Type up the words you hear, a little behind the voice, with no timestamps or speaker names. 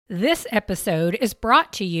This episode is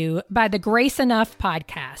brought to you by the Grace Enough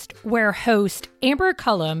podcast, where host Amber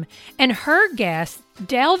Cullum and her guests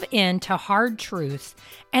delve into hard truths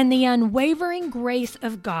and the unwavering grace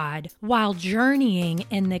of God while journeying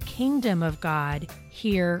in the kingdom of God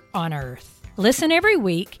here on earth. Listen every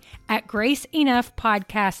week at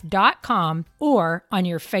graceenoughpodcast.com or on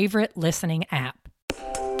your favorite listening app.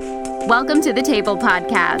 Welcome to the Table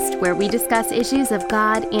Podcast, where we discuss issues of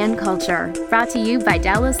God and culture, brought to you by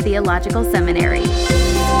Dallas Theological Seminary.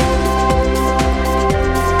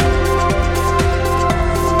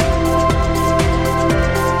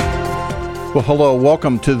 Well, hello.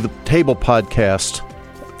 Welcome to the Table Podcast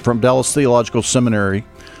from Dallas Theological Seminary.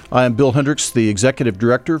 I am Bill Hendricks, the Executive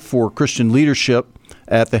Director for Christian Leadership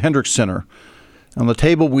at the Hendricks Center. On the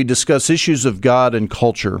table, we discuss issues of God and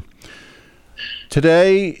culture.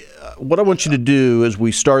 Today, what I want you to do as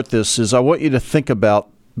we start this is I want you to think about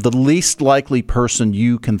the least likely person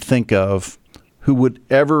you can think of who would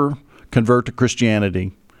ever convert to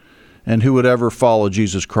Christianity and who would ever follow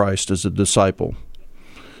Jesus Christ as a disciple.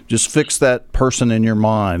 Just fix that person in your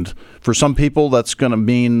mind. For some people, that's going to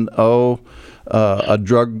mean, a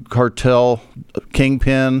drug cartel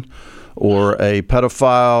kingpin or a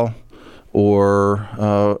pedophile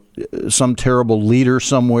or some terrible leader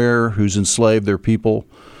somewhere who's enslaved their people.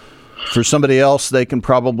 For somebody else, they can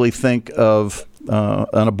probably think of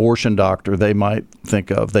an abortion doctor they might think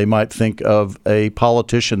of. They might think of a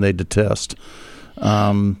politician they detest.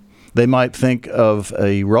 They might think of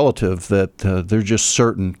a relative that they're just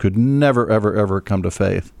certain could never, ever, ever come to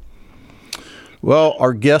faith. Well,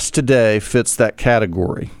 our guest today fits that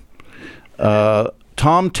category.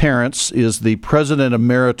 Tom Tarrance is the President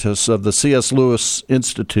Emeritus of the C.S. Lewis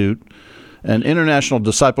Institute, an international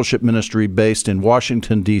discipleship ministry based in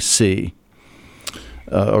Washington, D.C.,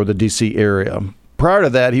 or the D.C. area. Prior to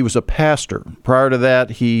that, he was a pastor. Prior to that,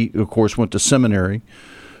 he, of course, went to seminary.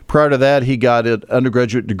 Prior to that, he got an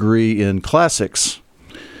undergraduate degree in classics.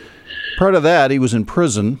 Prior to that, he was in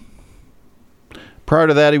prison. Prior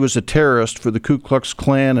to that, he was a terrorist for the Ku Klux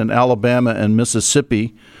Klan in Alabama and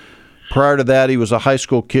Mississippi. Prior to that, he was a high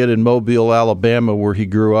school kid in Mobile, Alabama, where he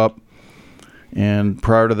grew up. And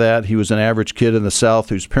prior to that, he was an average kid in the South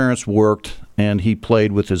whose parents worked, and he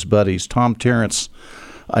played with his buddies. Tom Tarrance,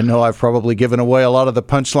 I know I've probably given away a lot of the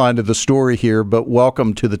punchline to the story here, but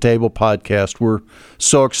welcome to the Table Podcast. We're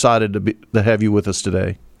so excited to have you with us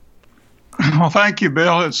today. Well, thank you,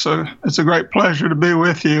 Bill. It's a great pleasure to be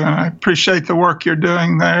with you, and I appreciate the work you're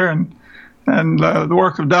doing there and the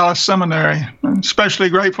work of Dallas Seminary. I'm especially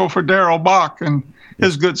grateful for Darrell Bach and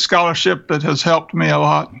his good scholarship that has helped me a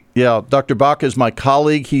lot. Yeah, Dr. Bach is my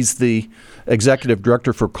colleague. He's the Executive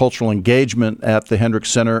Director for Cultural Engagement at the Hendricks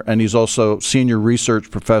Center, and he's also Senior Research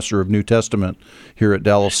Professor of New Testament here at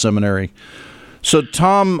Dallas Seminary. So,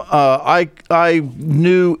 Tom, I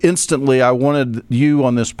knew instantly I wanted you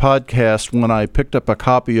on this podcast when I picked up a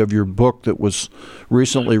copy of your book that was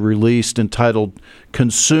recently released entitled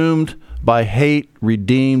Consumed by Hate,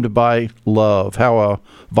 Redeemed by Love, How a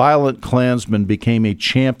Violent Klansman Became a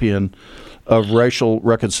Champion of Racial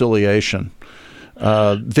Reconciliation.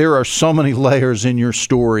 There are so many layers in your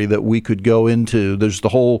story that we could go into. There's the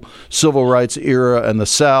whole civil rights era in the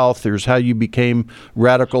South. There's how you became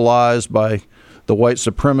radicalized by the white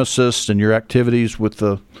supremacists and your activities with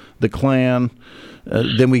the Klan.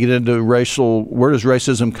 Then we get into where does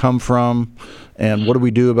racism come from, and what do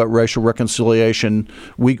we do about racial reconciliation?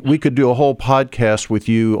 We could do a whole podcast with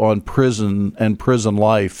you on prison and prison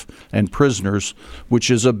life and prisoners,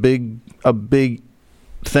 which is a big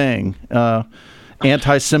thing.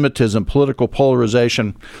 Anti-Semitism, political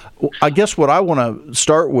polarization. I guess what I want to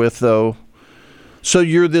start with, though, so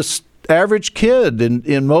you're this average kid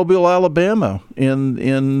in Mobile, Alabama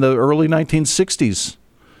in the early 1960s.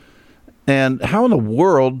 And how in the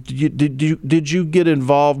world did you get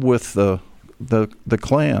involved with the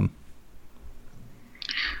Klan?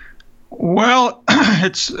 Well,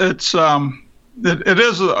 it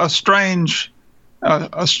is a strange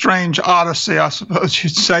odyssey, I suppose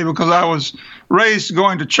you'd say, because I was raised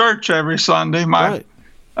going to church every Sunday. My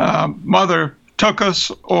mother took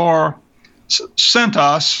us or sent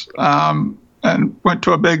us and went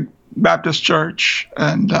to a big Baptist church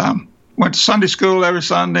and went to Sunday school every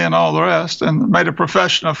Sunday and all the rest, and made a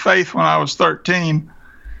profession of faith when I was 13,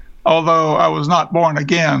 although I was not born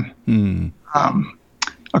again.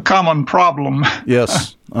 A common problem.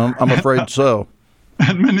 Yes, I'm afraid so.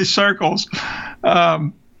 In many circles.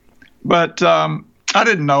 But I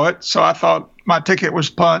didn't know it, so I thought my ticket was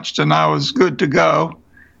punched and I was good to go.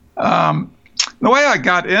 The way I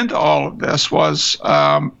got into all of this was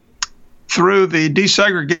through the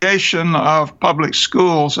desegregation of public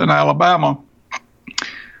schools in Alabama,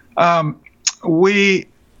 we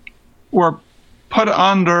were put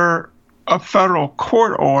under a federal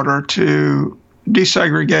court order to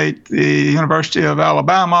desegregate the University of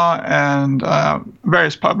Alabama and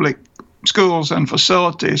various public schools and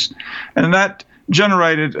facilities. And that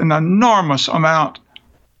generated an enormous amount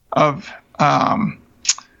of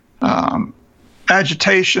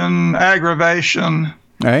agitation, aggravation,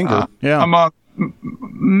 anger, among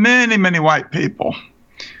many, many white people.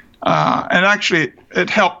 And actually, it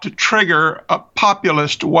helped to trigger a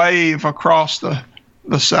populist wave across the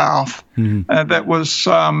South that was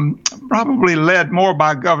probably led more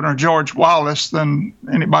by Governor George Wallace than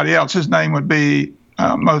anybody else. His name would be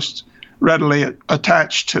most readily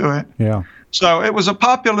attached to it. Yeah. So it was a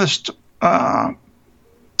populist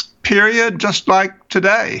period, just like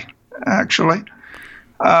today, actually.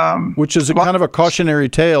 Which is a kind of a cautionary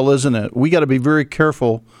tale, isn't it? We got to be very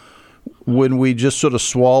careful when we just sort of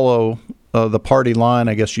swallow the party line,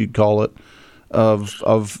 I guess you'd call it,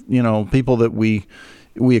 of people that we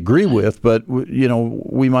agree with, but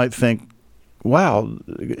we might think, wow,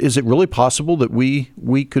 is it really possible that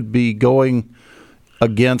we could be going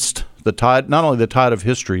against the tide, not only the tide of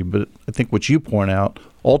history, but I think what you point out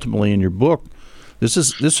ultimately in your book, this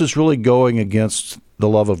is really going against the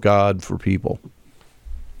love of God for people.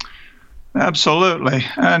 Absolutely,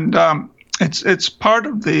 and it's part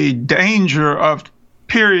of the danger of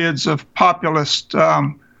periods of populist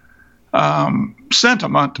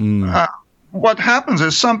sentiment. What happens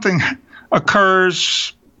is something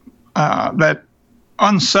occurs that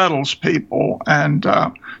unsettles people, and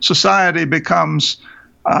society becomes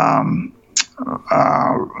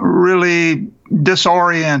really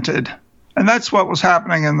disoriented. And that's what was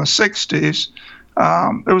happening in the 60s.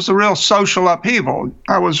 There was a real social upheaval.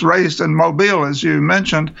 I was raised in Mobile, as you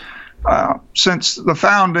mentioned. Since the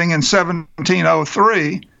founding in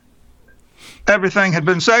 1703, everything had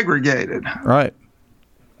been segregated. Right.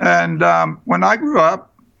 And when I grew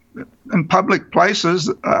up in public places,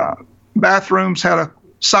 bathrooms had a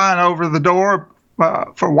sign over the door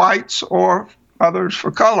for whites or others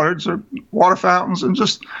for coloreds, or water fountains, and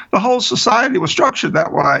just the whole society was structured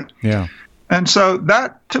that way. Yeah. And so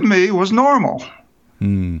that, to me, was normal.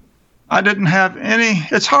 I didn't have any.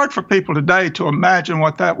 It's hard for people today to imagine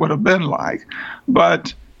what that would have been like,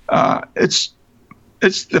 but it's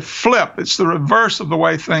the flip. It's the reverse of the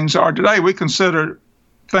way things are today. We consider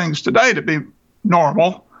things today to be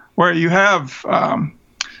normal, where you have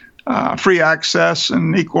free access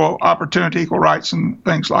and equal opportunity, equal rights, and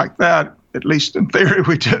things like that. At least in theory,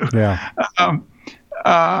 we do. Yeah.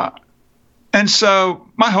 And so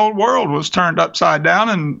my whole world was turned upside down,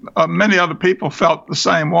 and many other people felt the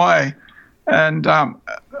same way. And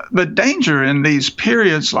the danger in these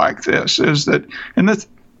periods like this is that in the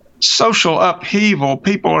social upheaval,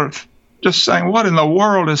 people are just saying, what in the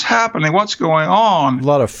world is happening? What's going on? A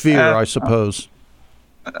lot of fear, I suppose.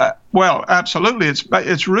 Well, absolutely.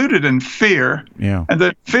 It's rooted in fear. Yeah. And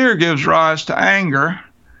then fear gives rise to anger.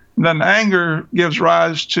 And then anger gives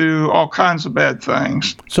rise to all kinds of bad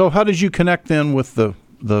things. So how did you connect then with the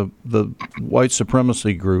white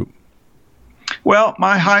supremacy group? Well,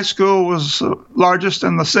 my high school was the largest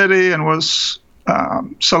in the city and was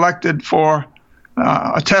selected for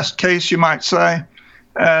a test case, you might say.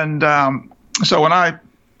 And so when I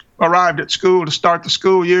arrived at school to start the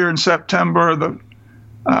school year in September, the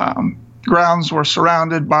grounds were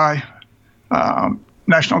surrounded by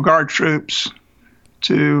National Guard troops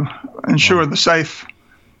to ensure the safe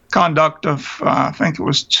conduct of, I think it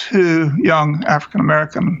was 2 young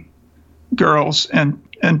African-American girls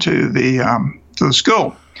into the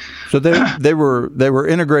school. So they were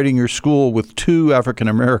integrating your school with 2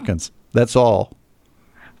 African-Americans. That's all.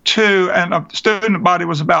 2, and the student body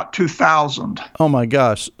was about 2,000. Oh my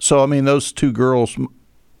gosh! So I mean, those 2 girls.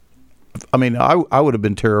 I mean, I would have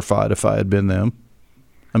been terrified if I had been them.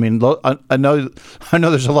 I mean, I know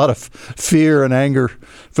there's a lot of fear and anger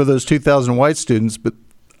for those 2,000 white students, but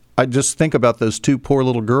I just think about those 2 poor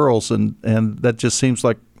little girls, and that just seems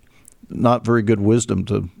like not very good wisdom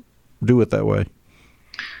to do it that way.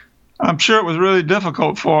 I'm sure it was really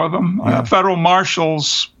difficult for them. Yeah. Federal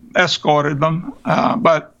marshals escorted them,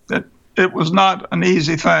 but it was not an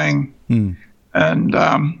easy thing.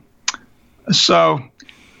 And so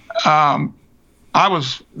I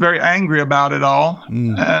was very angry about it all,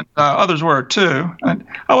 and others were too. And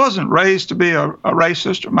I wasn't raised to be a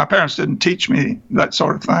racist. My parents didn't teach me that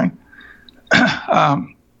sort of thing.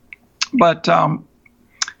 But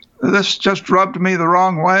this just rubbed me the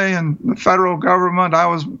wrong way, and the federal government, I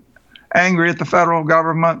was angry at the federal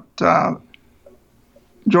government.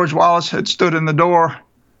 George Wallace had stood in the door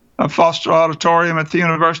of Foster Auditorium at the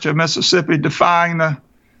University of Mississippi defying the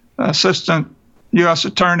assistant U.S.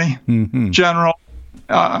 Attorney General.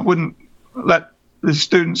 Wouldn't let the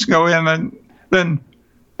students go in, and then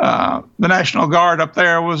the National Guard up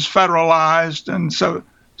there was federalized, and so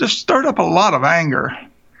just stirred up a lot of anger.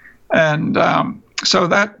 And so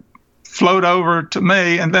that flowed over to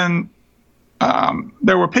me, and then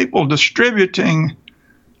there were people distributing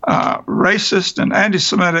racist and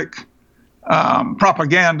anti-Semitic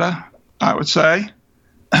propaganda, I would say,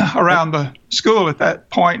 around the school at that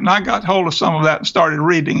point. And I got hold of some of that and started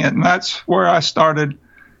reading it, and that's where I started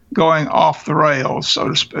going off the rails, so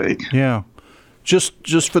to speak. Yeah.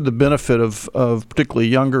 Just for the benefit of particularly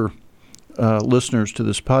younger listeners to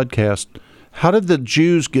this podcast, how did the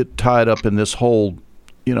Jews get tied up in this whole,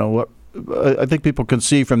 I think people can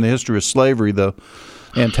see from the history of slavery the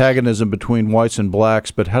antagonism between whites and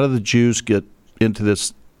blacks, but how did the Jews get into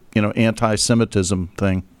this, anti-Semitism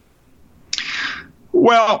thing?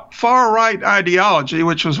 Well, far-right ideology,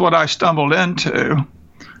 which was what I stumbled into,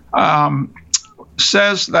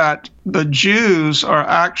 says that the Jews are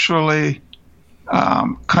actually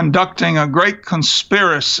conducting a great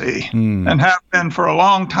conspiracy and have been for a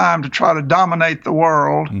long time to try to dominate the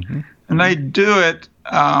world. And they do it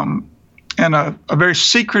in a very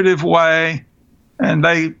secretive way, and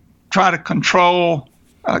they try to control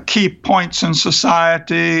key points in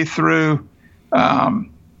society through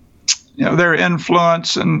their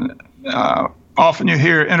influence. And often you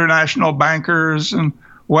hear international bankers and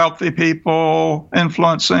wealthy people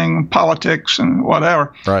influencing politics and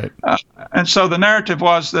whatever. Right. And so the narrative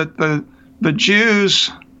was that the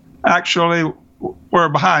Jews actually were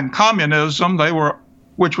behind communism.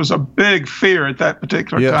 Which was a big fear at that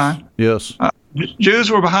particular time. Yes.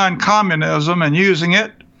 Jews were behind communism and using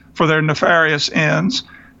it for their nefarious ends.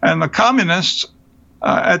 And the communists,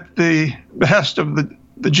 at the behest of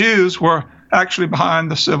the Jews, were actually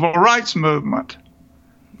behind the civil rights movement.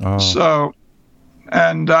 Oh. So,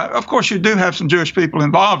 and of course, you do have some Jewish people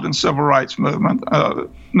involved in civil rights movement,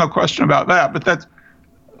 no question about that. But that's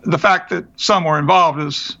the fact that some were involved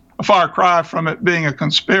is a far cry from it being a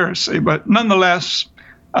conspiracy. But nonetheless,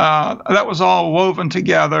 that was all woven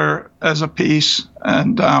together as a piece.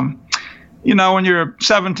 And, when you're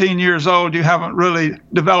 17 years old, you haven't really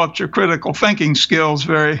developed your critical thinking skills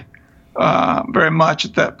very much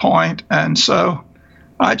at that point. And so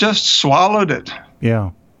I just swallowed it.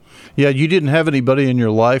 Yeah. Yeah, you didn't have anybody in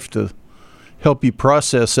your life to help you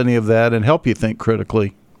process any of that and help you think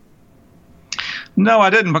critically. No, I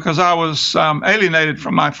didn't, because I was alienated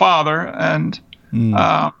from my father, and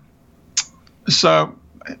so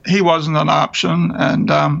he wasn't an option. And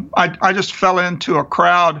I just fell into a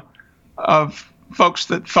crowd of folks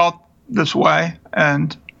that thought this way,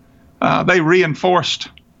 and they reinforced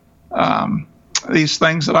these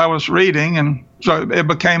things that I was reading, and so it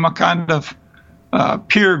became a kind of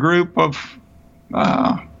peer group of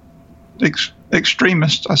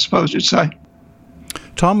extremists, I suppose you'd say.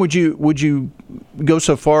 Tom, would you go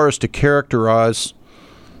so far as to characterize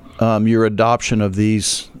your adoption of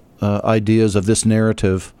these ideas, of this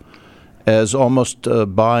narrative, as almost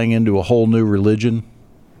buying into a whole new religion?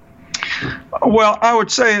 Well, I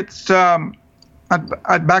would say it's.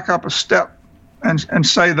 I'd back up a step and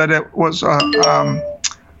say that it was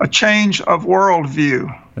a change of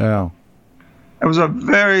worldview. Yeah. It was a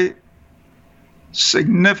very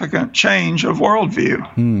significant change of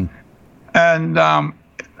worldview. And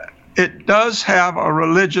it does have a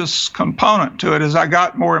religious component to it. As I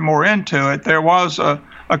got more and more into it, there was a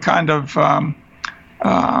kind of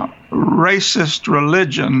racist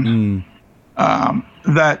religion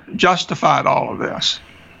that justified all of this.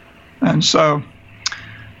 And so,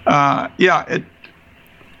 it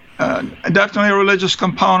definitely a religious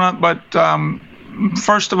component, but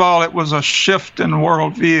first of all, it was a shift in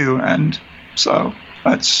worldview, and so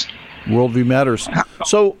that's... Worldview matters.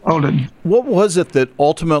 So what was it that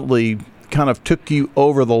ultimately kind of took you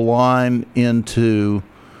over the line into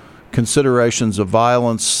considerations of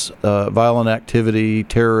violence, violent activity,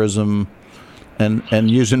 terrorism,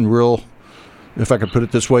 and using real, if I could put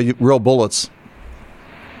it this way, real bullets?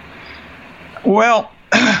 Well,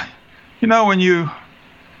 when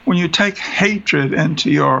you take hatred into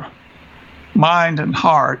your mind and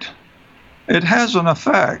heart, it has an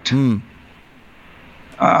effect.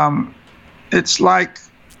 It's like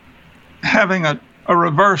having a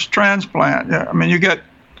reverse transplant. I mean, you get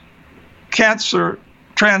cancer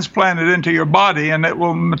transplanted into your body, and it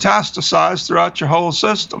will metastasize throughout your whole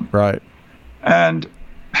system. Right. And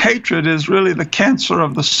hatred is really the cancer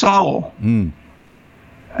of the soul.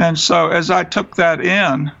 And so as I took that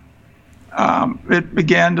in, it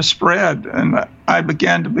began to spread, and I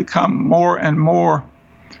began to become more and more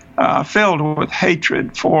filled with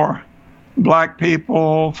hatred for black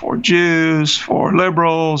people, for Jews, for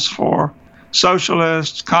liberals, for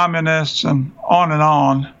socialists, communists, and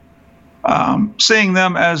on, seeing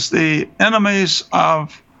them as the enemies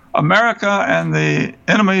of America and the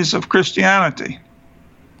enemies of Christianity.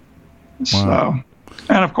 Wow. So,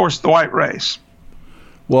 and of course, the white race.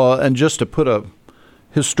 Well, and just to put a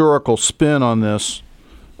historical spin on this,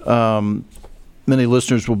 many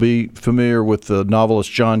listeners will be familiar with the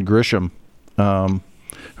novelist John Grisham,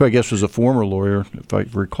 who I guess was a former lawyer, if I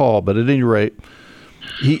recall. But at any rate,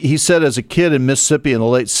 he said as a kid in Mississippi in the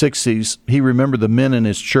late 60s, he remembered the men in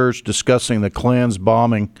his church discussing the Klan's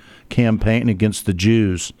bombing campaign against the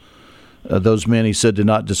Jews. Those men, he said, did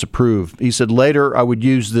not disapprove. He said, later, I would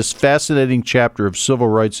use this fascinating chapter of civil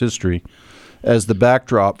rights history as the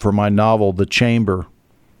backdrop for my novel, The Chamber.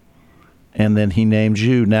 And then he names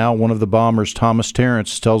you. Now, one of the bombers, Thomas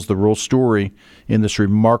Terrence, tells the real story in this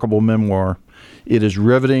remarkable memoir. It is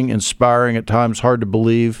riveting, inspiring, at times hard to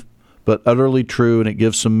believe, but utterly true, and it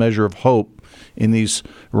gives some measure of hope in these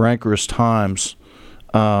rancorous times.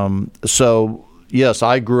 So, yes,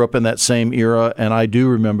 I grew up in that same era, and I do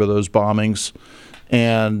remember those bombings.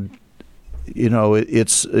 And, you know, I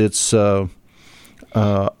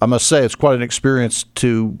must say, it's quite an experience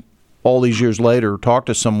to, all these years later, talk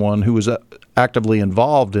to someone who was actively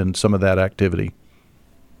involved in some of that activity.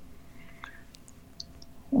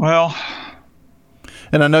 Well,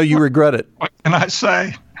 and I know you regret it. What can I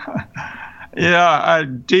say? Yeah, I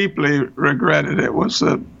deeply regret it. It was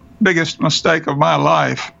the biggest mistake of my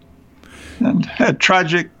life and had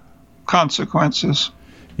tragic consequences.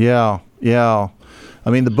 Yeah. I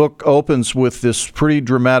mean, the book opens with this pretty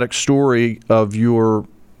dramatic story of your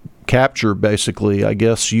capture, basically. I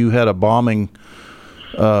guess you had a bombing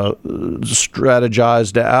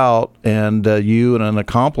strategized out, and you and an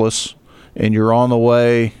accomplice, and you're on the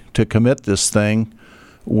way to commit this thing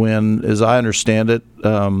when, as I understand it,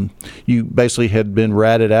 you basically had been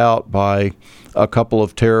ratted out by a couple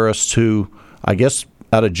of terrorists who, I guess,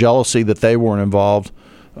 out of jealousy that they weren't involved,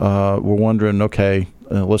 were wondering, okay,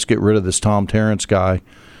 let's get rid of this Tom Terrence guy.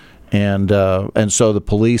 And so the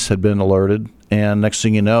police had been alerted, and next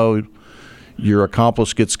thing you know, your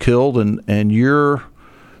accomplice gets killed, and you're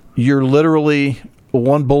literally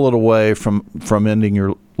one bullet away from ending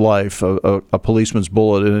your life, a policeman's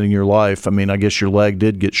bullet ending your life. I mean, I guess your leg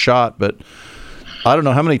did get shot, but I don't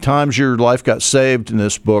know how many times your life got saved in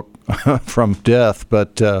this book from death,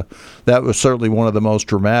 but that was certainly one of the most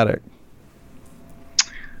dramatic.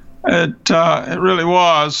 It really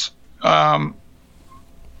was.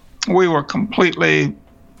 We were completely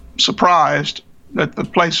surprised that the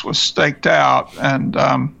place was staked out, and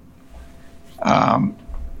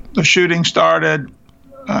the shooting started.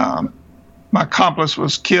 My accomplice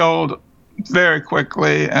was killed very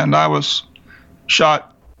quickly, and I was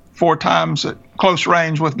shot 4 times at close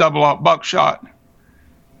range with double-aught buckshot.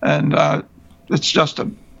 And it's just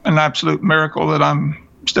an absolute miracle that I'm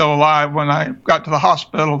still alive. When I got to the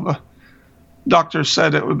hospital, the doctors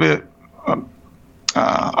said it would be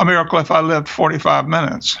a miracle if I lived 45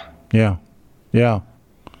 minutes. Yeah.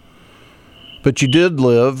 But you did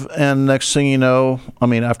live, and next thing you know, I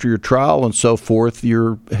mean, after your trial and so forth,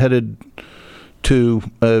 you're headed to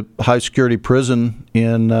a high-security prison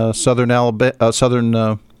in southern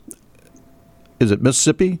Alabama, is it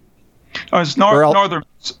Mississippi? It's northern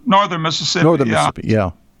Mississippi. Northern Mississippi, yeah.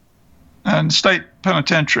 And state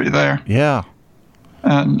penitentiary there. Yeah.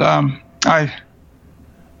 And I,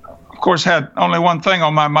 of course, had only one thing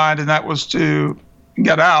on my mind, and that was to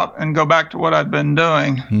get out and go back to what I'd been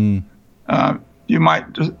doing. You might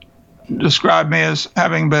describe me as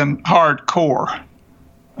having been hardcore.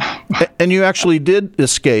 And you actually did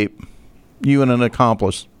escape, you and an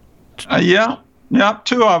accomplice. Yeah,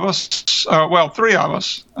 2 of us, 3 of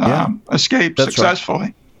us escaped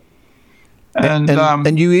successfully. Right.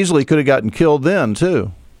 And you easily could have gotten killed then,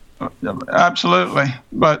 too. Absolutely.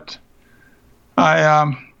 But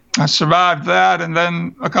I survived that, and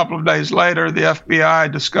then a couple of days later, the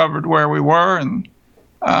FBI discovered where we were, and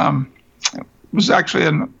it was actually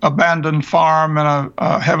an abandoned farm in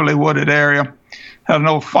a heavily wooded area. Had an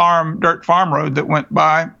old dirt farm road that went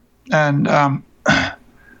by, and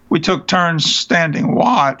we took turns standing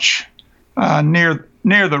watch near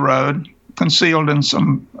the road, concealed in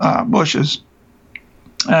some bushes.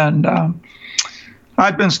 And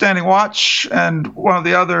I'd been standing watch, and one of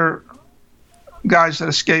the other guys that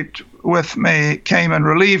escaped with me came and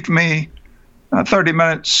relieved me 30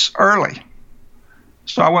 minutes early.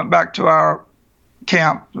 So I went back to our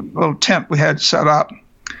camp, the little tent we had set up,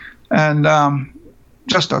 And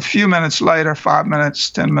just a few minutes later, 5 minutes,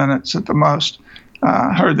 10 minutes at the most,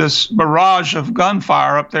 heard this barrage of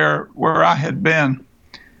gunfire up there where I had been.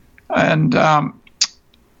 And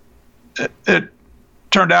it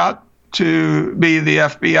turned out to be the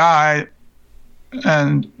FBI,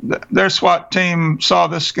 and their SWAT team saw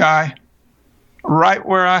this guy right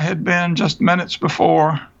where I had been just minutes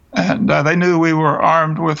before, and they knew we were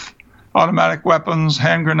armed with automatic weapons,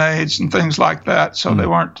 hand grenades, and things like that. So they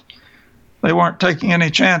weren't taking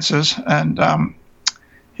any chances, and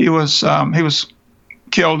he was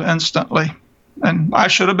killed instantly. And I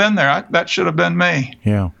should have been there. That should have been me.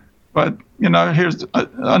 Yeah. But here's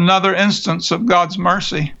another instance of God's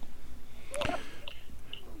mercy.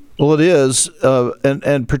 Well, it is,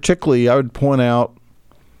 and particularly, I would point out,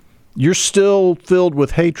 you're still filled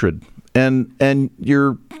with hatred, and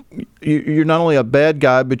you're not only a bad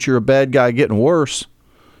guy, but you're a bad guy getting worse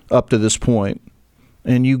up to this point.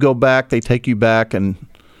 And you go back, they take you back and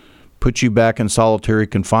put you back in solitary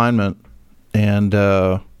confinement, and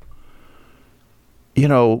how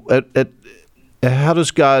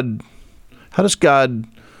does God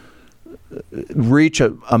reach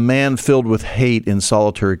a man filled with hate in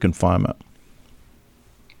solitary confinement?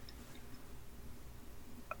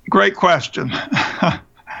 Great question.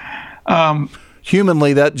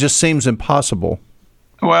 Humanly, that just seems impossible.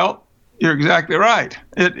 Well, you're exactly right.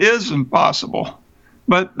 It is impossible.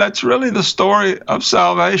 But that's really the story of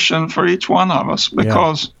salvation for each one of us,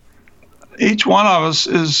 because each one of us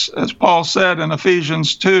is, as Paul said in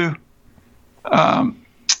Ephesians 2,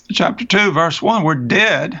 chapter 2, verse 1, we're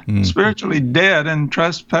dead, spiritually dead in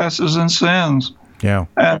trespasses and sins. Yeah.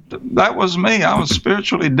 And that was me. I was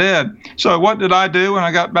spiritually dead. So what did I do when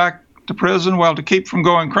I got back to prison? Well, to keep from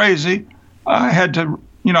going crazy, I had to,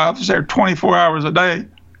 I was there 24 hours a day,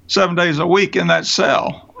 7 days a week in that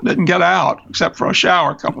cell. Didn't get out except for a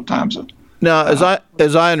shower a couple times. Now, as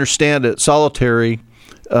I understand it, solitary,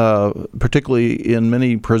 particularly in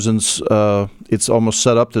many prisons, it's almost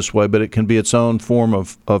set up this way, but it can be its own form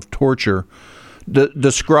of torture.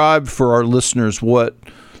 Describe for our listeners what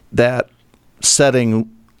that setting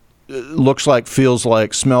looks like, feels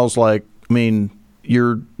like, smells like. I mean,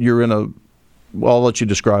 you're in a. Well, I'll let you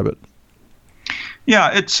describe it.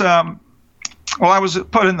 Yeah, it's. I was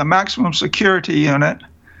put in the maximum security unit,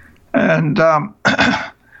 and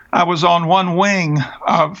I was on one wing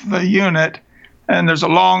of the unit, and there's a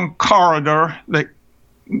long corridor that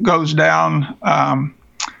goes down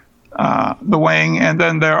the wing, and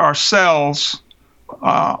then there are cells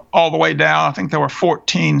all the way down. I think there were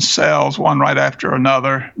 14 cells, one right after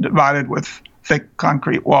another, divided with thick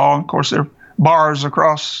concrete wall. And of course, there are bars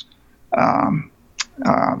across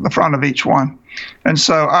the front of each one. And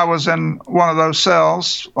so I was in one of those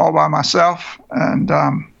cells all by myself, and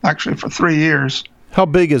actually for 3 years. How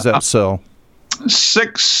big is that cell?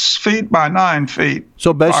 6 feet by 9 feet.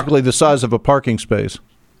 So basically the size of a parking space.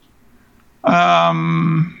 A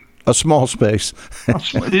small space.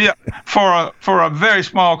 Yeah, for a very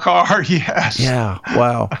small car, yes. Yeah,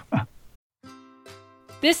 wow.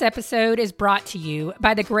 This episode is brought to you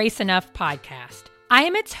by the Grace Enough podcast. I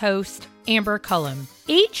am its host, Amber Cullum.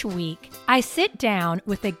 Each week, I sit down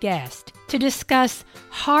with a guest to discuss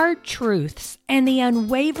hard truths and the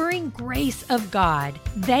unwavering grace of God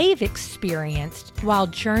they've experienced while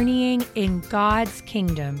journeying in God's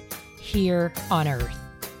kingdom here on earth.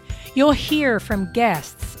 You'll hear from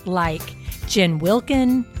guests like Jen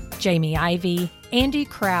Wilkin, Jamie Ivey, Andy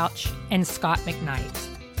Crouch, and Scott McKnight.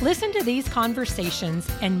 Listen to these conversations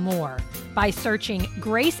and more by searching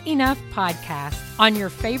Grace Enough Podcast on your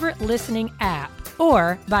favorite listening app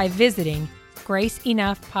or by visiting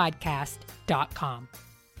graceenoughpodcast.com.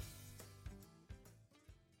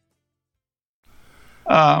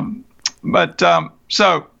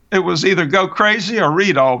 So it was either go crazy or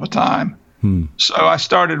read all the time. So I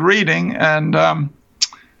started reading, and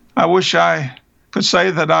I wish I could say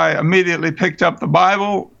that I immediately picked up the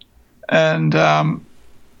Bible and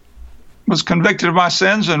was convicted of my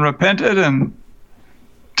sins and repented and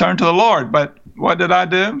turned to the Lord. But what did I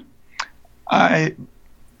do? I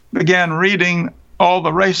began reading all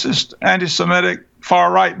the racist, anti-Semitic,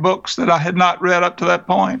 far-right books that I had not read up to that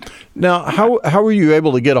point. Now, how were you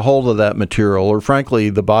able to get a hold of that material, or frankly,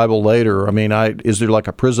 the Bible later? I mean, is there like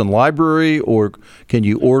a prison library, or can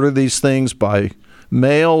you order these things by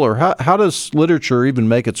mail, or how does literature even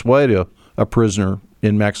make its way to a prisoner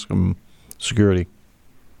in maximum security?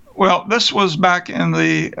 Well, this was back in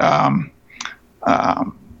the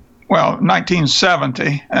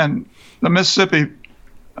 1970, and the Mississippi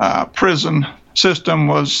prison system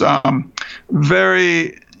was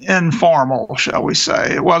very informal, shall we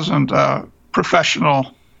say. It wasn't a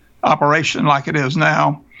professional operation like it is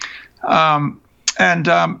now. And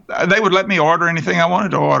they would let me order anything I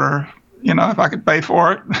wanted to order. You know, if I could pay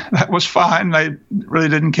for it, that was fine. They really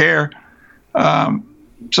didn't care.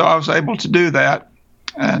 So I was able to do that.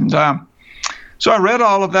 And so I read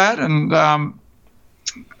all of that, and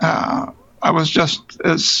I was just,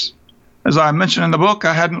 as I mentioned in the book,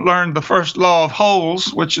 I hadn't learned the first law of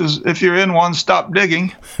holes, which is if you're in one, stop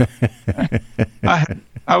digging.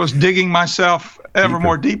 I was digging myself ever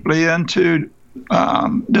more deeply into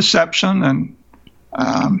deception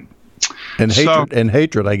and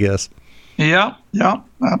hatred, I guess. Yeah,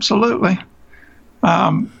 absolutely.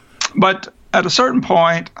 But at a certain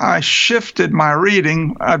point, I shifted my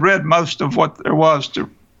reading. I'd read most of what there was to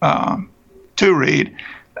read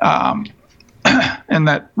in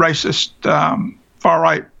that racist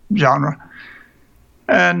far-right genre,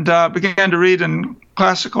 and began to read in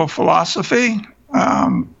classical philosophy,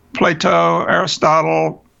 Plato,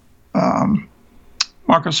 Aristotle,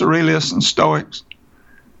 Marcus Aurelius, and Stoics.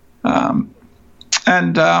 And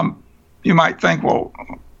you might think, well,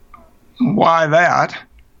 why that?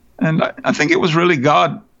 And I think it was really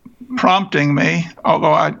God prompting me,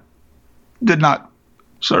 although I did not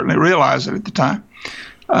certainly realize it at the time.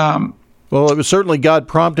 Well, it was certainly God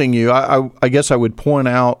prompting you. I guess I would point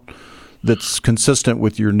out that's consistent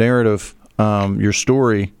with your narrative, your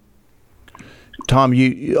story. Tom,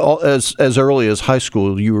 you as early as high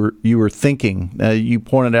school, you were thinking. You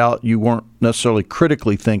pointed out you weren't necessarily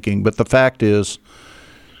critically thinking, but the fact is,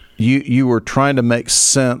 you were trying to make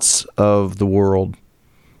sense of the world,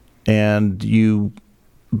 and you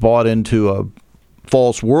bought into a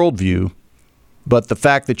false worldview. But the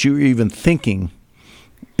fact that you're even thinking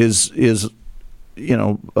is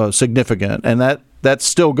significant, and that's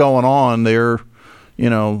still going on there.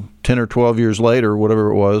 10 or 12 years later,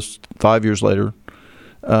 whatever it was, 5 years later,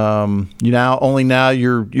 now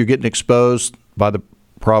you're getting exposed by the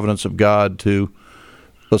providence of God to,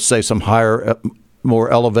 let's say, some higher,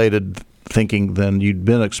 more elevated thinking than you'd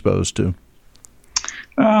been exposed to.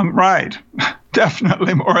 Right.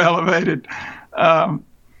 Definitely more elevated. And,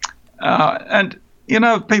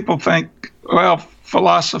 people think, well,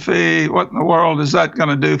 philosophy, what in the world is that going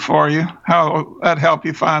to do for you? How will that help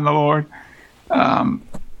you find the Lord?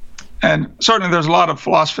 And certainly there's a lot of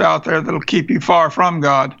philosophy out there that'll keep you far from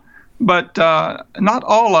God, but not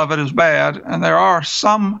all of it is bad, and there are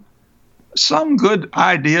some good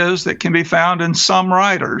ideas that can be found in some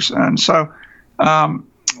writers. And so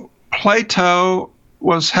Plato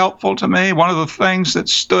was helpful to me. One of the things that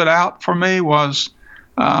stood out for me was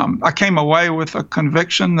I came away with a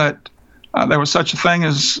conviction that there was such a thing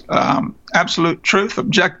as absolute truth,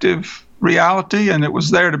 objective reality, and it was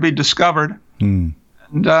there to be discovered.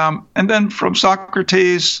 And then from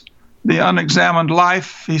Socrates, the unexamined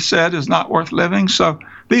life, he said, is not worth living. So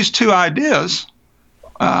these two ideas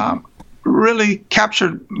really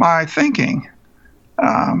captured my thinking.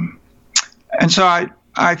 And so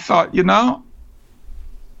I thought,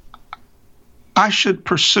 I should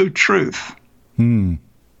pursue truth.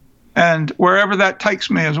 And wherever that takes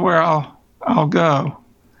me is where I'll go.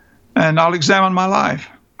 And I'll examine my life.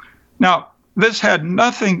 Now, this had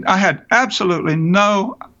nothing, I had absolutely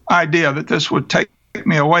no idea that this would take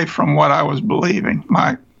me away from what I was believing,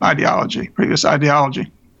 my ideology, previous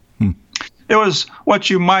ideology. It was what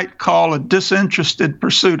you might call a disinterested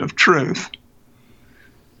pursuit of truth.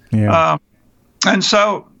 Yeah. And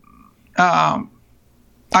so I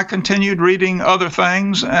continued reading other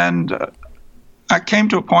things, and I came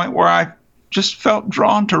to a point where I just felt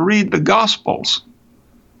drawn to read the Gospels.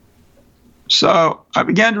 So I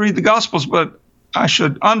began to read the Gospels, but I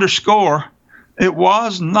should underscore, it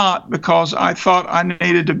was not because I thought I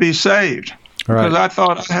needed to be saved. Right. Because I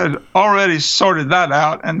thought I had already sorted that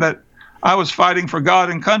out, and that I was fighting for God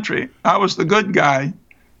and country. I was the good guy,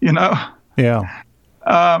 Yeah.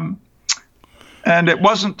 And it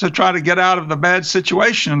wasn't to try to get out of the bad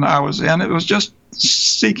situation I was in. It was just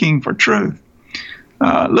seeking for truth.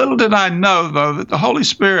 Little did I know, though, that the Holy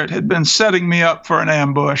Spirit had been setting me up for an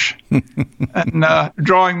ambush and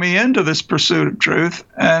drawing me into this pursuit of truth.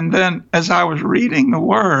 And then as I was reading the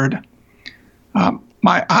Word,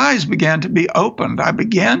 my eyes began to be opened. I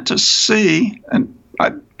began to see, and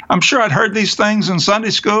I'm sure I'd heard these things in Sunday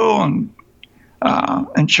school and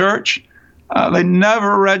in church. They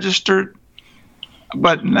never registered.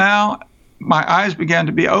 But now my eyes began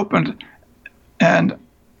to be opened, and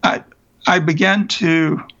I began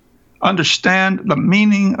to understand the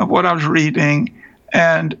meaning of what I was reading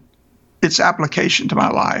and its application to my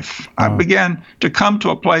life. I began to come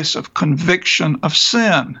to a place of conviction of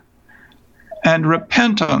sin and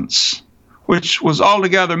repentance, which was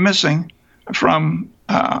altogether missing from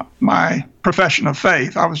my profession of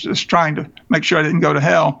faith. I was just trying to make sure I didn't go to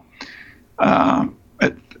hell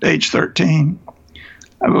at age 13.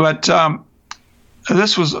 But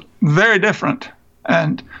this was very different.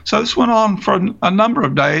 And so this went on for a number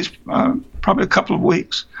of days, probably a couple of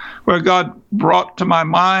weeks, where God brought to my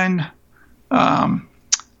mind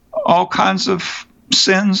all kinds of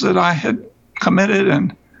sins that I had committed,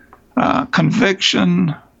 and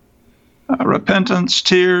conviction, repentance,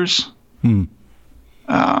 tears,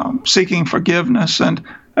 seeking forgiveness. And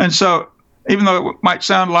so even though it might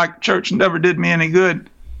sound like church never did me any good,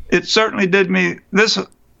 it certainly did me this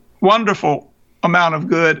wonderful amount of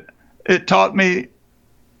good. It taught me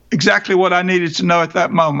exactly what I needed to know at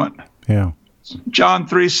that moment. Yeah. John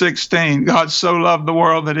 3:16, God so loved the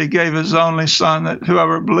world that he gave his only son, that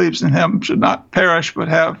whoever believes in him should not perish but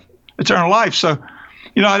have eternal life. So,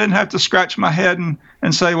 I didn't have to scratch my head and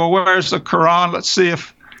say, well, where's the Quran? Let's see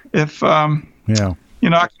if I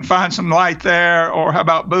can find some light there, or how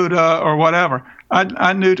about Buddha or whatever.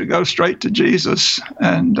 I knew to go straight to Jesus.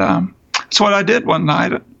 And that's what I did one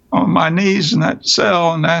night on my knees in that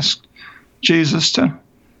cell, and asked Jesus to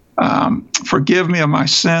forgive me of my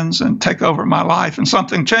sins and take over my life. And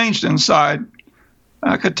something changed inside.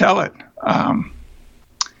 I could tell it. And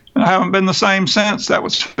I haven't been the same since. That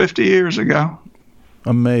was 50 years ago.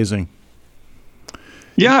 Amazing.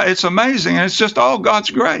 Yeah, it's amazing. And it's just all God's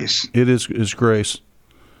grace. It is grace.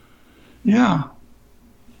 Yeah.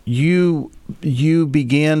 You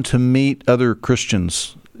began to meet other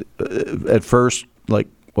Christians at first, like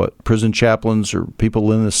what, prison chaplains or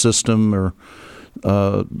people in the system, or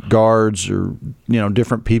guards, or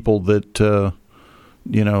different people that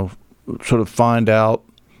sort of find out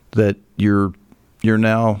that you're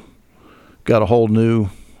now got a whole new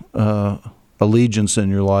allegiance in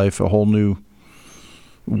your life, a whole new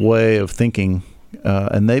way of thinking,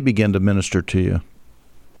 and they begin to minister to you.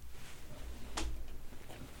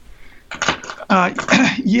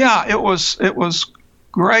 Yeah, it was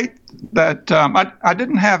great that I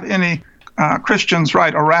didn't have any Christians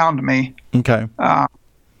right around me. Okay. How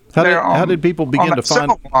did people begin to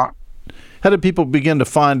find? How did people begin to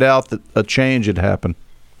find out that a change had happened?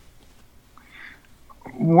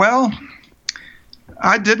 Well,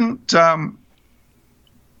 I didn't.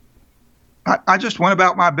 I just went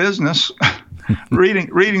about my business,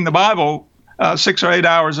 reading the Bible 6 or 8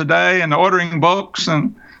 hours a day, and ordering books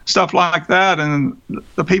and stuff like that. And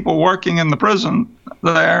the people working in the prison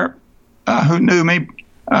there, who knew me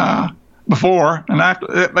before and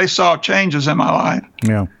after, they saw changes in my life.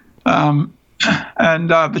 Yeah. And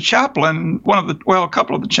the chaplain, a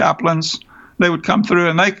couple of the chaplains, they would come through,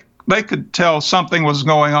 and they could tell something was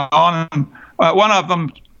going on. And one of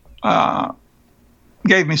them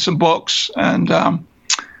gave me some books and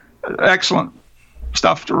excellent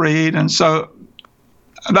stuff to read, and so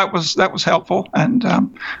that was helpful. And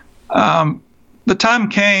the time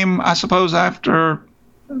came, I suppose, after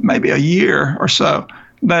maybe a year or so,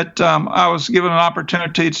 that I was given an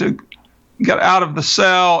opportunity to get out of the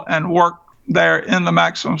cell and work there in the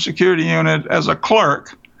maximum security unit as a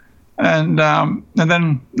clerk. And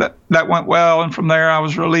then that went well, and from there I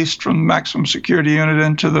was released from the maximum security unit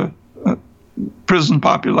into the prison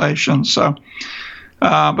population. So,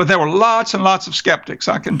 but there were lots and lots of skeptics,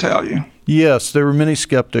 I can tell you. Yes, there were many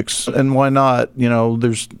skeptics, and why not?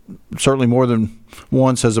 There's certainly more than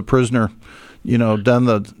once as a prisoner, done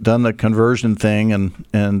the conversion thing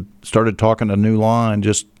and started talking a new line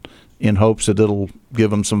just in hopes that it'll give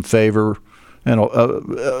them some favor, and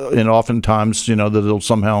oftentimes, that it'll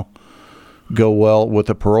somehow go well with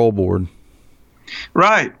the parole board.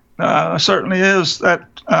 Right. Certainly is that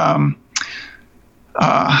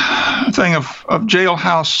thing of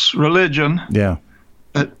jailhouse religion. Yeah.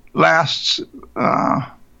 That lasts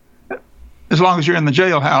as long as you're in the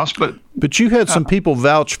jailhouse. But you had some people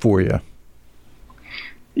vouch for you.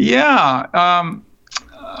 Yeah.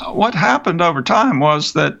 What happened over time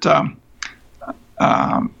was that,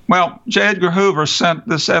 J. Edgar Hoover sent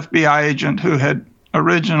this FBI agent who had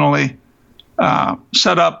originally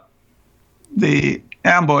set up the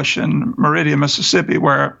ambush in Meridian, Mississippi,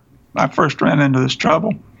 where I first ran into this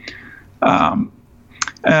trouble.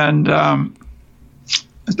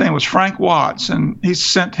 His name was Frank Watts, and he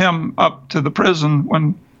sent him up to the prison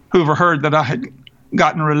when Hoover heard that I had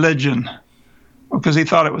gotten religion, because he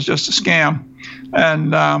thought it was just a scam.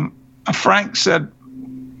 And Frank said,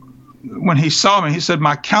 when he saw me, he said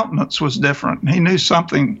my countenance was different. He knew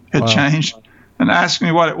something had changed, and asked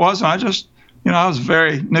me what it was. And I just, I was a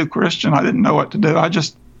very new Christian. I didn't know what to do. I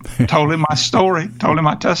just told him my story, told him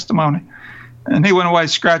my testimony. And he went away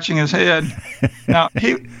scratching his head. Now,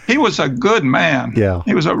 he was a good man. Yeah.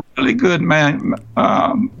 He was a really really good man,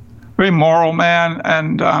 very moral man,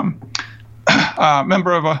 and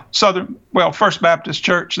member of a First Baptist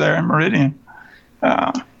church there in Meridian.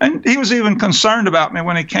 And he was even concerned about me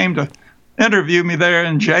when he came to interview me there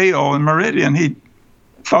in jail in Meridian. He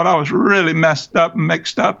thought I was really messed up and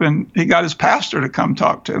mixed up, and he got his pastor to come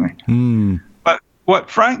talk to me. But what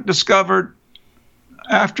Frank discovered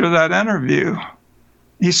after that interview,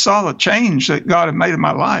 he saw the change that God had made in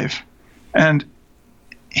my life. And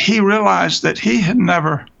he realized that he had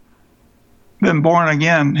never been born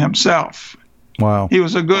again himself. Wow. He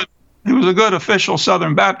was a good official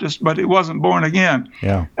Southern Baptist, but he wasn't born again.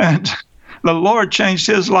 Yeah. And the Lord changed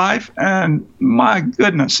his life, and my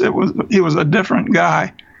goodness, he was a different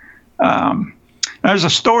guy. There's a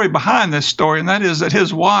story behind this story, and that is that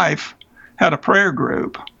his wife had a prayer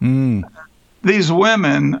group. These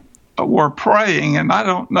women were praying, and I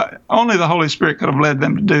don't know, only the Holy Spirit could have led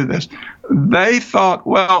them to do this. They thought,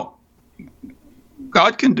 well,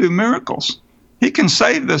 God can do miracles. He can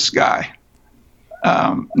save this guy.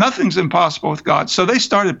 Nothing's impossible with God. So they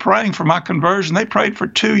started praying for my conversion. They prayed for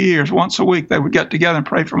 2 years. Once a week, they would get together and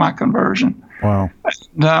pray for my conversion. Wow.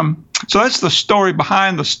 And, so that's the story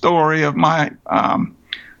behind the story of my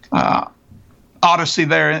odyssey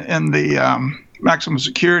there in the maximum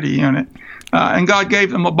security unit. And God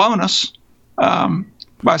gave them a bonus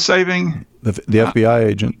by saving the FBI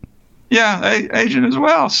agent. Yeah, agent as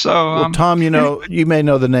well. So, Tom, you may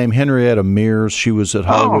know the name Henrietta Mears. She was at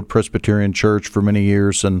Hollywood Presbyterian Church for many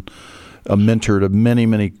years and a mentor to many,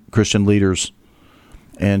 many Christian leaders.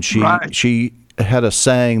 And she had a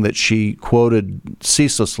saying that she quoted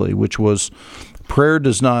ceaselessly, which was, "Prayer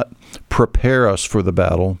does not prepare us for the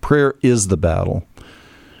battle. Prayer is the battle."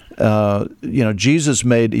 Jesus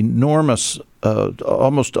made enormous,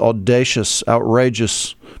 almost audacious,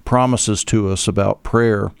 outrageous promises to us about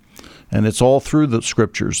prayer. And it's all through the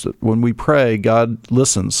scriptures that when we pray, God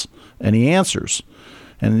listens and he answers.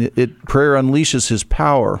 And prayer unleashes his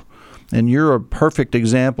power. And you're a perfect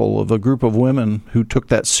example of a group of women who took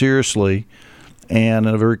that seriously, and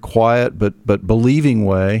in a very quiet but believing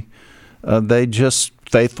way, they just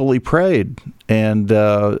faithfully prayed. And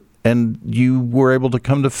you were able to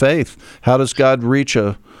come to faith. How does God reach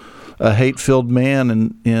a hate-filled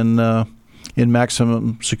man in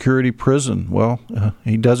maximum security prison? Well,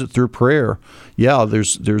 he does it through prayer. Yeah,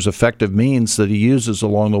 there's effective means that he uses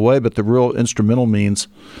along the way, but the real instrumental means,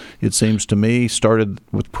 it seems to me, started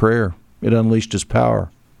with prayer. It unleashed his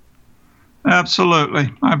power.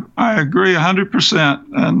 Absolutely. I agree 100%.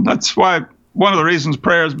 And that's why one of the reasons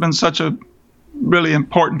prayer has been such a really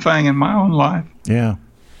important thing in my own life. Yeah.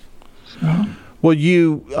 So. Well,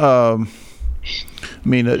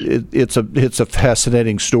 it's a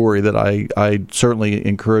fascinating story that I certainly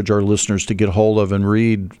encourage our listeners to get hold of and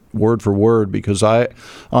read word for word, because I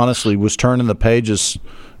honestly was turning the pages.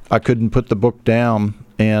 I couldn't put the book down.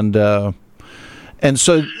 And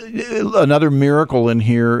so another miracle in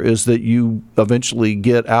here is that you eventually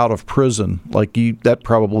get out of prison. You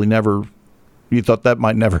thought that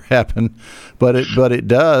might never happen, but it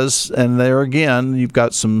does. And there again, you've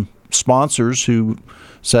got some sponsors who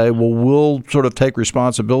say, well, we'll sort of take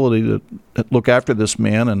responsibility to look after this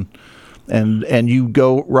man, and you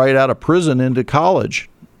go right out of prison into college.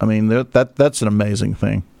 I mean, that's an amazing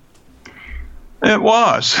thing. It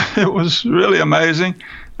was really amazing.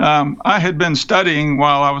 I had been studying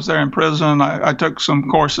while I was there in prison. I took some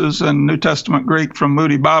courses in New Testament Greek from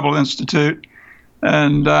Moody Bible Institute,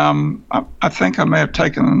 and I think I may have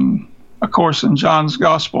taken a course in John's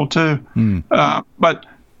Gospel too. But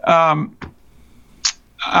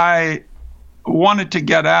I wanted to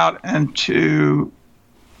get out and to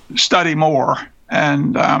study more,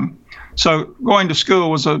 and so going to school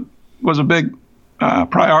was a big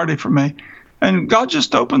priority for me. And God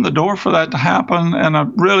just opened the door for that to happen in a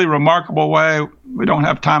really remarkable way. We don't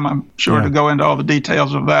have time, I'm sure, to go into all the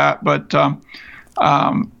details of that, but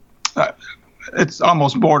it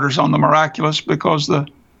almost borders on the miraculous, because the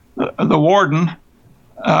warden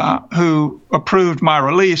who approved my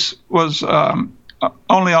release was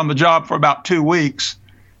only on the job for about 2 weeks,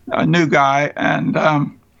 a new guy, and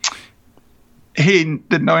he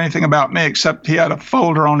didn't know anything about me, except he had a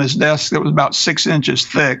folder on his desk that was about 6 inches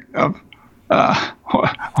thick of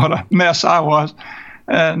what a mess I was.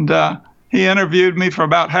 And he interviewed me for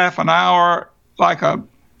about half an hour, like a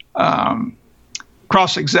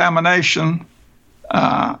cross-examination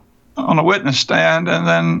on a witness stand. And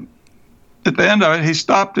then at the end of it, he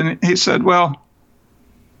stopped and he said, well,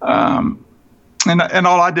 and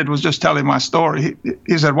all I did was just tell him my story.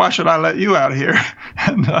 He said, why should I let you out of here?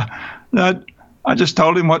 And I just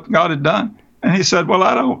told him what God had done. And he said, well,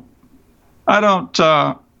 I don't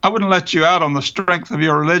I wouldn't let you out on the strength of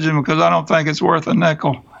your religion because I don't think it's worth a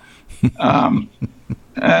nickel.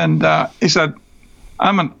 And he said,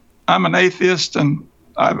 I'm an atheist, and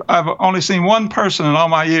I've only seen one person in all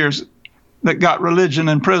my years that got religion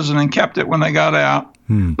in prison and kept it when they got out.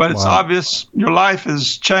 But it's obvious your life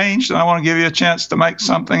has changed, and I want to give you a chance to make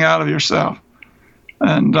something out of yourself.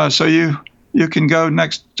 And so you can go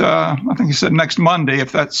next, I think he said next Monday,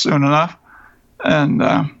 if that's soon enough. And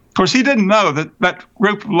of course, he didn't know that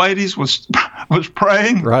group of ladies was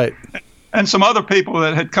praying. Right. And some other people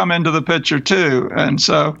that had come into the picture too. And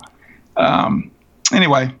so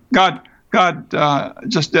anyway, God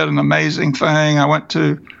just did an amazing thing. I went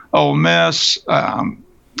to Ole Miss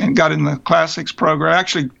and got in the classics program. I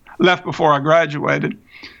actually left before I graduated.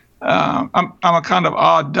 I'm a kind of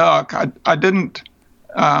odd duck. I didn't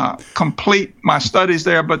complete my studies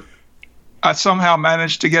there, but I somehow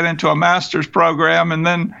managed to get into a master's program and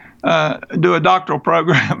then do a doctoral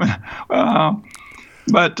program.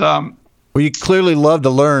 Well, you clearly love to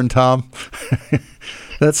learn, Tom.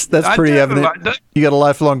 That's pretty evident. You got a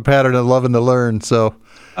lifelong pattern of loving to learn. So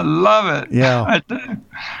I love it. Yeah. I do.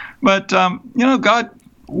 But God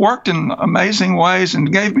worked in amazing ways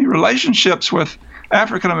and gave me relationships with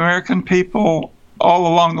African American people all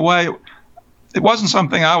along the way. It wasn't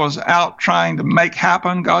something I was out trying to make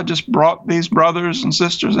happen. God just brought these brothers and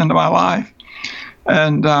sisters into my life.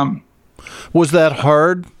 And was that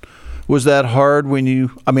hard? Was that hard when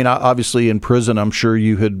you, I mean, obviously in prison, I'm sure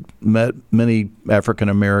you had met many African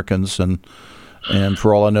Americans and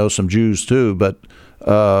for all I know, some Jews too, but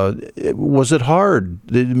was it hard?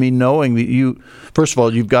 I mean, knowing that first of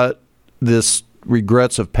all, you've got this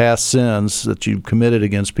regrets of past sins that you committed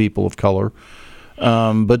against people of color,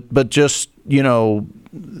 but just,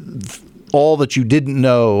 all that you didn't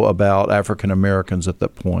know about African Americans at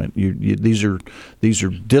that point. These are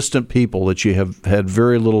distant people that you have had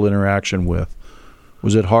very little interaction with.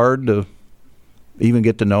 Was it hard to even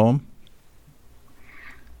get to know them?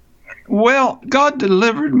 Well, God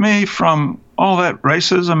delivered me from all that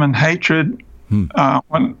racism and hatred when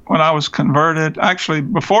I was converted. Actually,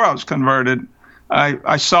 before I was converted,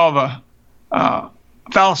 I saw the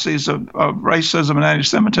fallacies of racism and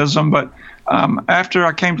anti-Semitism, but after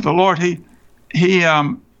I came to the Lord, He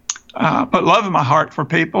put love in my heart for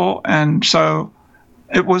people, and so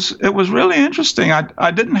it was really interesting.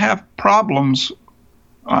 I didn't have problems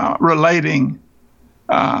relating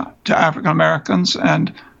to African Americans,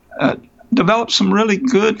 and developed some really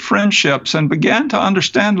good friendships, and began to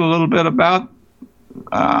understand a little bit about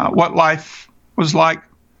what life was like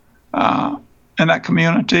in that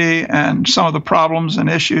community, and some of the problems and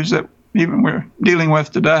issues that even we're dealing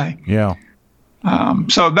with today. Yeah.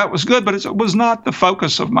 So that was good, but it was not the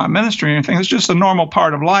focus of my ministry or anything. It's just a normal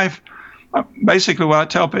part of life. Basically, what I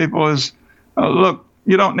tell people is, look,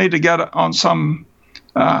 you don't need to get on some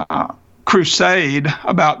crusade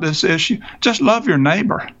about this issue. Just love your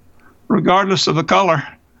neighbor, regardless of the color,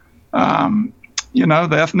 the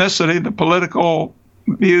ethnicity, the political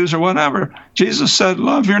views, or whatever. Jesus said,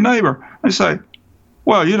 love your neighbor. They say,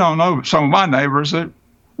 well, you don't know some of my neighbors. They're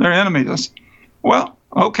enemies. Well,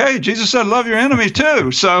 okay, Jesus said, love your enemy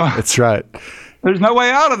too. So that's right. There's no way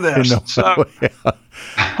out of this.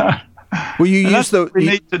 Well, you use we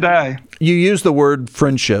need today. You use the word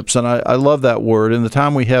friendships, and I love that word. In the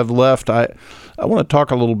time we have left, I want to talk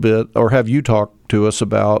a little bit, or have you talk to us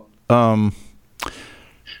about.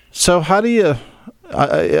 So how do you?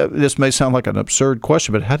 This may sound like an absurd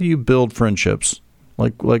question, but how do you build friendships?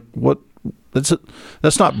 Like what?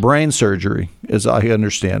 That's not brain surgery, as I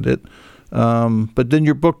understand it. But in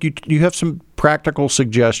your book, you have some practical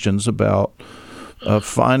suggestions about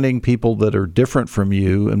finding people that are different from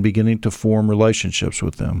you and beginning to form relationships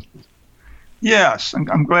with them. Yes,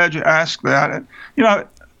 and I'm glad you asked that.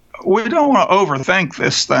 We don't want to overthink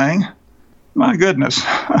this thing. My goodness.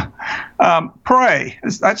 Pray.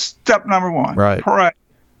 That's step number one. Right. Pray.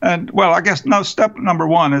 And, I guess, step number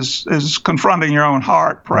one is confronting your own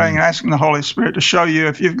heart, praying and asking the Holy Spirit to show you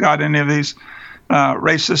if you've got any of these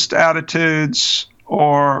racist attitudes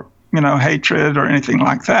or, hatred or anything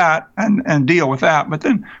like that, and deal with that. But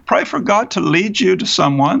then pray for God to lead you to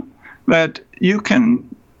someone that you can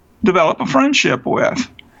develop a friendship with.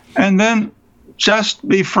 And then just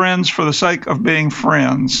be friends for the sake of being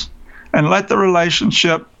friends, and let the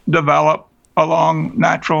relationship develop along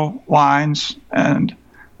natural lines, and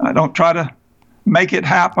don't try to make it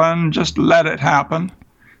happen, just let it happen.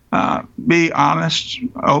 Be honest,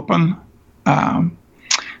 open.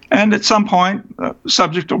 And at some point, the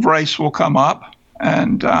subject of race will come up,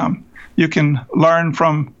 and you can learn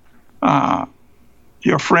from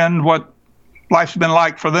your friend what life's been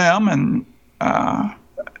like for them, and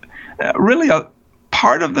really a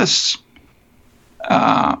part of this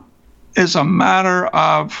is a matter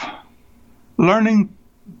of learning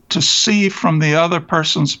to see from the other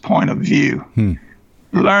person's point of view,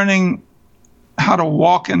 learning how to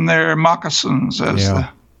walk in their moccasins, as the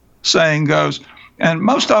saying goes. And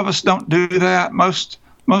most of us don't do that. Most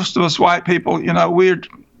of us white people, we're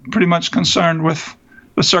pretty much concerned with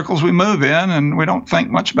the circles we move in, and we don't think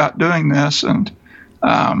much about doing this. And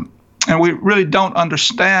we really don't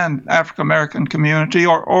understand African American community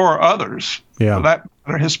or others, for that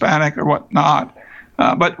matter, Hispanic or whatnot.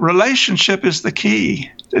 But relationship is the key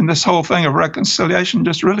in this whole thing of reconciliation,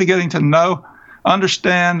 just really getting to know,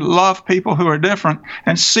 understand, love people who are different,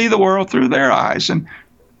 and see the world through their eyes. And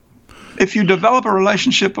if you develop a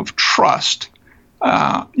relationship of trust,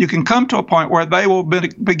 you can come to a point where they will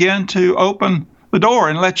begin to open the door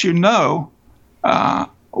and let you know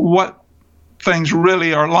what things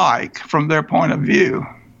really are like from their point of view.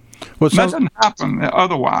 That doesn't happen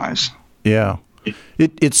otherwise. Yeah.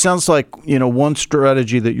 It sounds like, one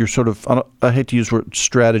strategy that you're sort of, I hate to use the word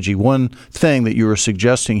strategy, one thing that you were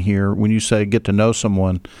suggesting here when you say get to know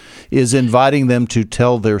someone is inviting them to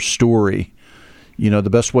tell their story. The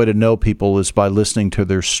best way to know people is by listening to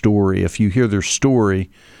their story. If you hear their story,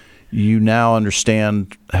 you now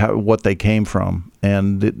understand what they came from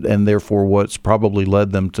and therefore what's probably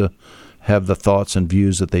led them to have the thoughts and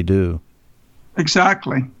views that they do.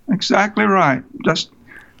 Exactly right. Just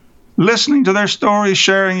listening to their story,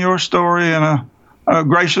 sharing your story in a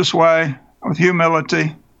gracious way with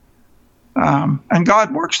humility. And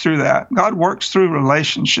God works through that. God works through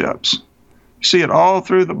relationships. You see it all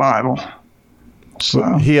through the Bible.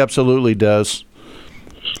 So. He absolutely does.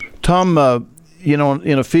 Tom,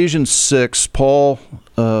 in Ephesians 6, Paul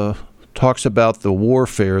talks about the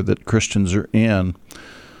warfare that Christians are in.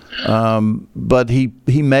 But he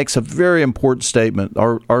makes a very important statement.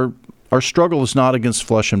 Our struggle is not against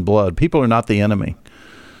flesh and blood. People are not the enemy.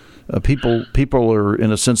 People are,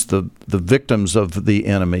 in a sense, the victims of the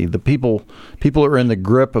enemy. The people are in the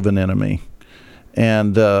grip of an enemy,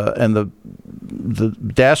 and the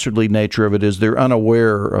dastardly nature of it is they're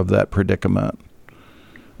unaware of that predicament.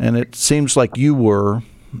 And it seems like you were,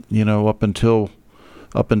 up until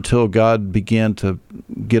God began to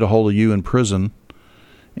get a hold of you in prison.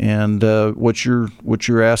 And what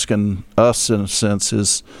you're asking us, in a sense,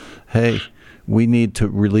 is, hey, we need to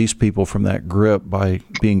release people from that grip by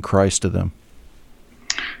being Christ to them.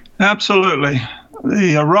 Absolutely.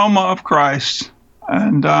 The aroma of Christ,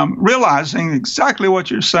 and realizing exactly what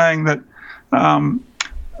you're saying, that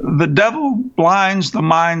the devil blinds the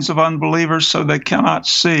minds of unbelievers so they cannot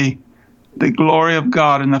see the glory of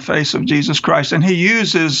God in the face of Jesus Christ. And he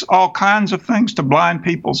uses all kinds of things to blind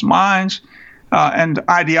people's minds. And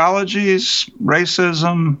ideologies,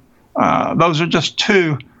 racism, those are just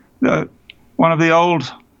two. One of the old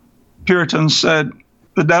Puritans said,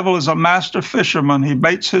 the devil is a master fisherman. He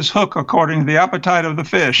baits his hook according to the appetite of the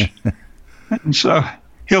fish. And so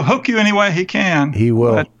he'll hook you any way he can. He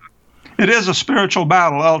will. But it is a spiritual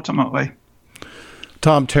battle, ultimately.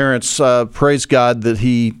 Tom Terrence, praise God that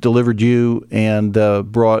he delivered you and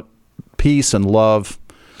brought peace and love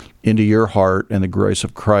into your heart and the grace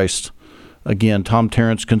of Christ. Again, Tom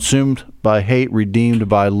Terrence, consumed by hate, redeemed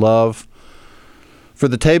by love. For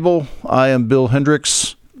The Table, I am Bill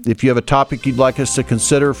Hendricks. If you have a topic you'd like us to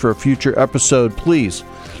consider for a future episode, please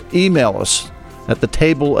email us at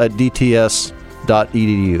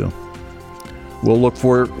thetable@dts.edu. We'll look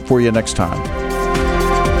for you next time.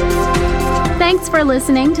 Thanks for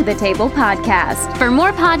listening to The Table Podcast. For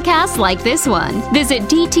more podcasts like this one, visit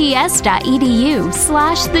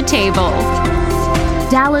dts.edu/thetable.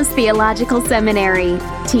 Dallas Theological Seminary.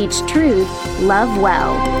 Teach truth, love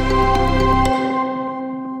well.